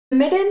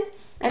Mitten,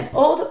 an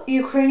old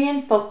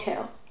Ukrainian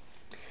folktale.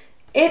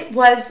 It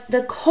was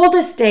the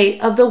coldest day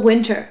of the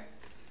winter,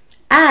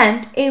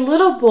 and a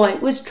little boy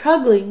was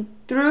struggling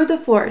through the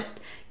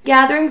forest,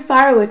 gathering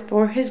firewood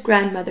for his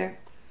grandmother.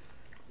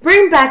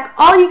 "Bring back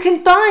all you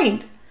can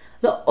find,"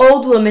 the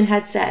old woman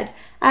had said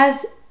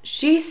as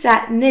she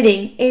sat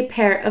knitting a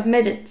pair of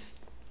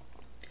mittens.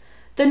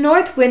 "The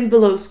north wind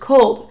blows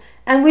cold,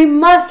 and we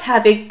must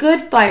have a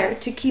good fire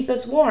to keep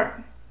us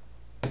warm."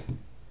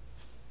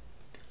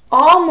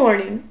 All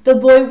morning the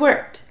boy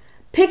worked,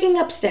 picking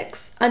up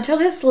sticks until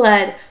his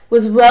sled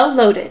was well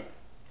loaded.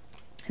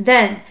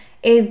 Then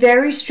a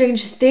very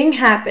strange thing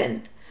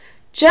happened.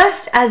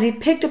 Just as he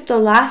picked up the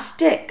last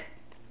stick,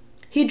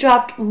 he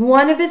dropped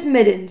one of his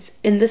mittens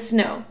in the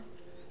snow.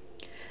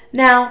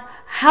 Now,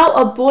 how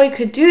a boy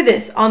could do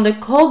this on the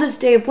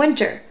coldest day of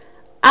winter,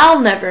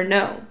 I'll never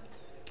know.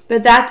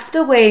 But that's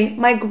the way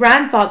my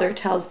grandfather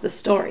tells the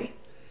story.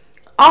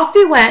 Off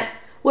he went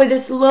with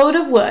his load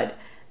of wood,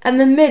 and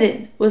the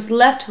mitten was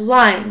left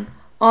lying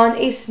on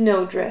a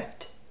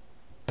snowdrift.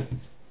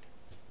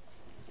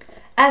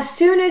 As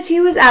soon as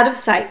he was out of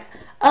sight,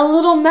 a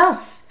little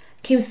mouse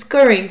came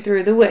scurrying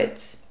through the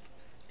woods.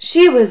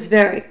 She was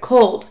very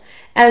cold,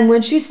 and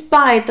when she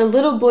spied the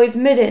little boy's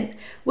mitten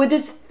with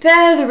its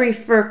feathery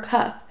fur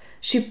cuff,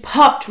 she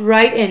popped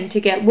right in to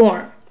get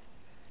warm.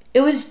 It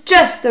was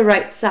just the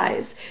right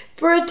size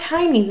for a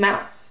tiny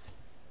mouse.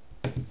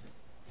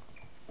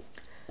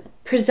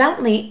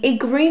 Presently, a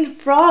green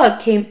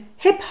frog came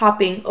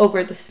hip-hopping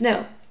over the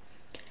snow.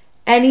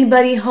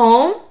 "Anybody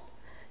home?"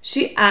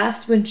 she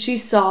asked when she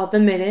saw the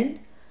mitten.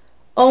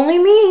 "Only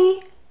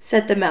me,"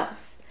 said the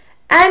mouse,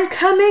 "and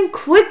come in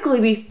quickly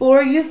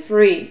before you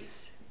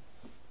freeze."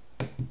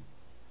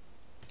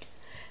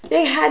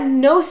 They had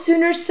no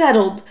sooner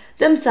settled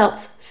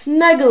themselves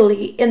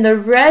snugly in the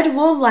red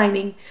wool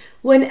lining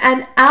when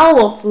an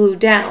owl flew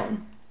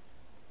down.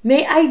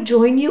 "May I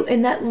join you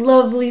in that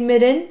lovely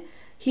mitten?"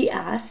 he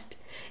asked.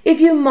 "If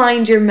you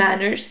mind your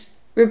manners,"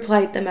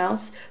 replied the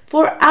mouse,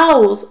 for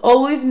owls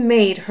always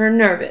made her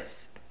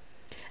nervous.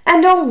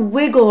 "And don't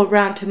wiggle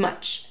around too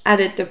much,"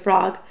 added the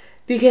frog,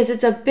 "because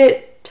it's a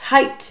bit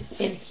tight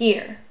in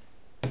here."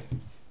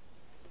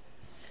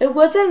 It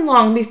wasn't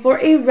long before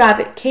a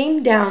rabbit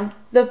came down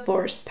the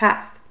forest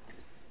path.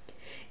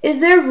 "Is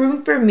there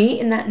room for me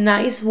in that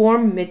nice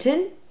warm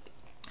mitten?"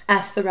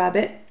 asked the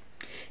rabbit.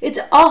 "It's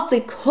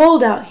awfully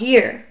cold out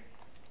here."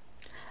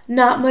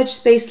 "Not much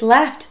space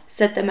left,"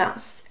 said the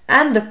mouse,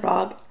 and the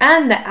frog,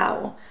 and the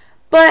owl.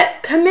 "But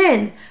come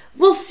in,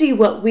 we'll see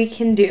what we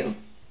can do."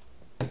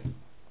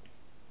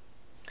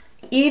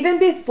 Even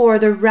before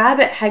the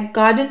rabbit had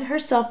gotten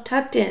herself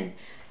tucked in,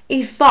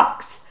 a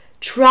fox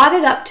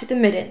trotted up to the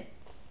mitten,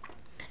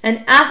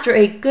 and after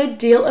a good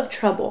deal of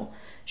trouble,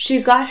 she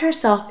got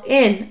herself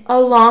in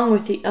along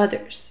with the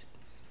others.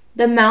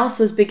 The mouse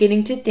was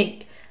beginning to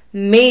think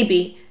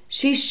maybe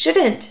she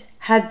shouldn't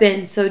have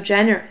been so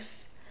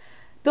generous.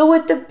 But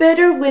with the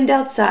bitter wind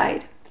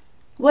outside,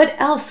 what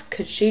else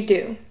could she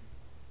do?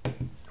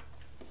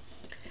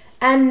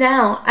 And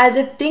now, as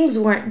if things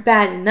weren't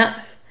bad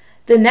enough,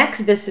 the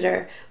next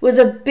visitor was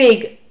a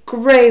big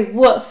gray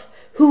wolf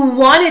who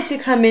wanted to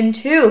come in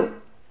too.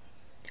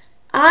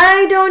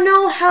 "I don't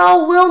know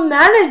how we'll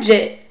manage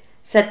it,"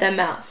 said the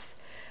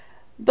mouse,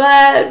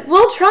 "but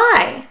we'll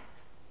try."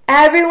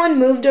 Everyone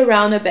moved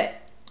around a bit,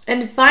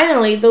 and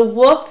finally the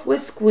wolf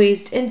was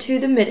squeezed into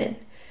the mitten.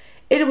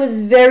 It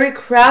was very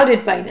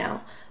crowded by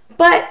now,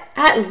 but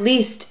at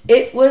least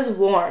it was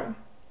warm.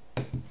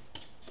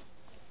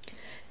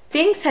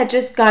 Things had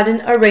just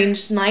gotten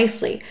arranged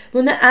nicely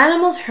when the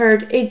animals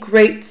heard a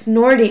great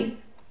snorting.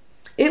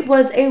 It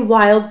was a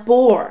wild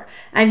boar,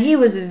 and he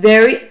was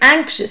very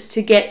anxious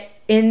to get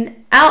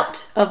in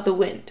out of the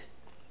wind.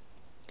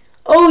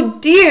 "Oh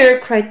dear,"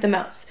 cried the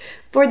mouse,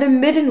 for the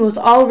mitten was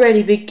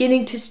already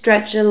beginning to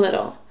stretch a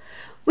little.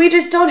 "We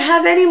just don't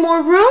have any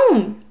more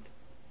room."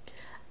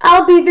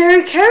 "I'll be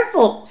very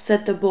careful,"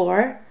 said the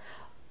boar.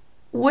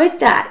 With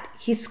that,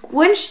 he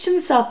squinched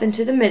himself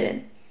into the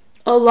mitten,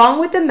 along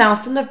with the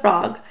mouse and the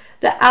frog,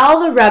 the owl,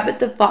 the rabbit,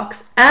 the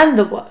fox, and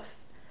the wolf.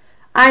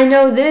 I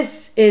know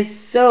this is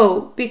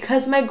so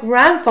because my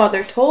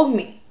grandfather told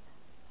me.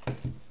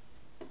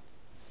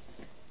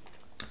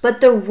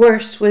 But the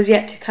worst was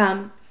yet to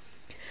come.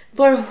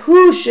 For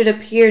who should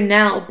appear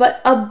now but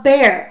a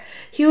bear?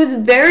 He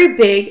was very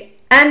big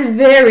and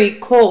very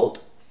cold.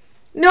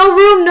 "No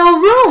room, no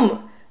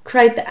room!"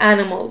 cried the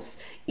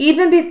animals,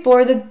 even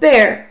before the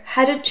bear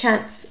had a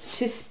chance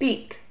to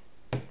speak.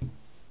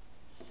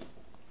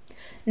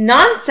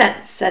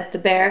 "Nonsense," said the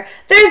bear.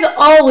 "There's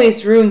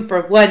always room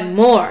for one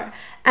more."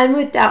 And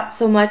without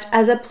so much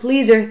as a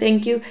please or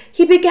thank you,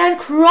 he began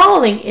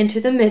crawling into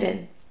the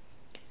mitten.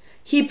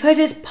 He put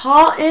his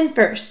paw in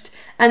first,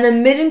 and the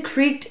mitten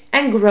creaked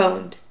and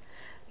groaned.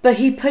 But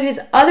he put his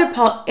other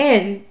paw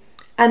in,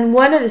 and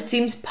one of the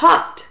seams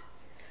popped.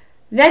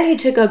 Then he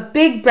took a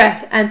big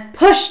breath and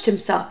pushed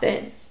himself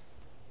in.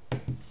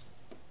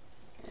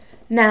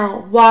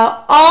 Now,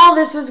 while all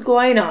this was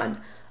going on,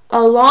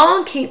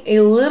 along came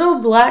a little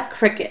black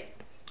cricket.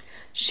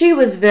 She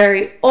was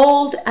very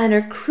old, and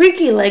her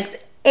creaky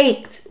legs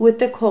ached with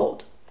the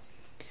cold.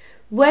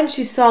 When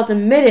she saw the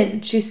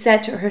mitten, she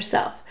said to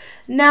herself,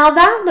 "Now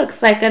that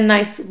looks like a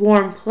nice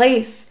warm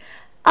place.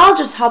 I'll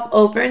just hop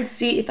over and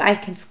see if I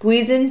can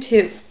squeeze in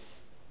too."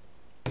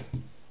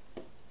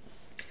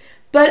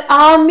 But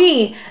ah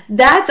me,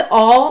 that's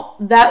all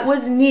that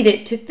was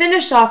needed to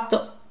finish off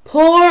the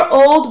poor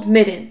old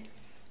mitten.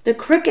 The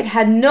cricket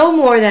had no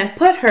more than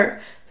put her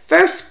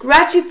first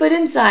scratchy foot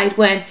inside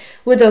when,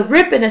 with a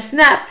rip and a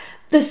snap,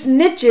 the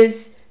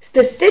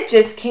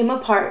stitches came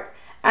apart,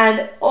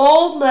 and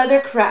old leather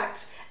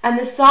cracked, and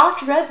the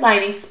soft red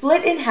lining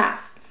split in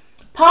half,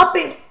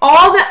 popping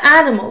all the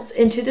animals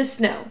into the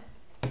snow.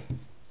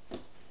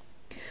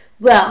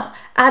 Well,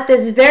 at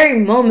this very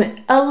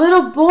moment, a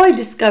little boy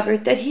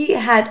discovered that he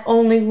had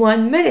only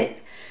one mitten,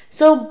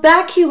 so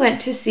back he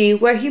went to see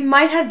where he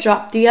might have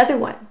dropped the other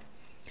one.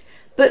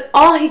 But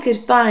all he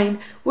could find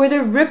were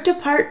the ripped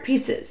apart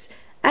pieces,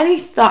 and he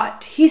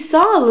thought he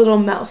saw a little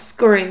mouse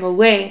scurrying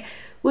away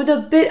with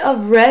a bit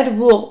of red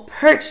wool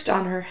perched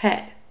on her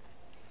head.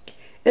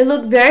 It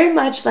looked very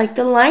much like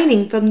the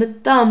lining from the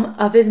thumb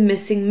of his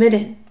missing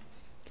mitten.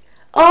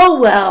 "Oh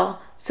well,"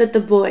 said the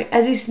boy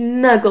as he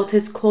snuggled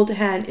his cold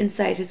hand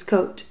inside his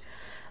coat,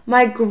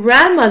 "my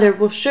grandmother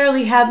will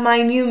surely have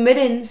my new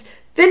mittens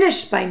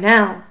finished by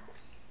now."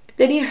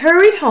 Then he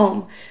hurried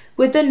home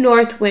with the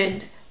north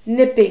wind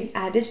nipping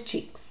at his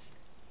cheeks.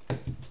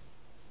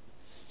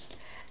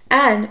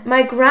 And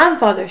my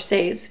grandfather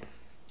says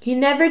he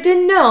never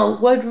did know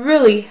what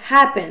really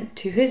happened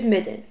to his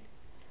mitten.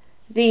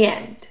 The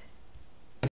end.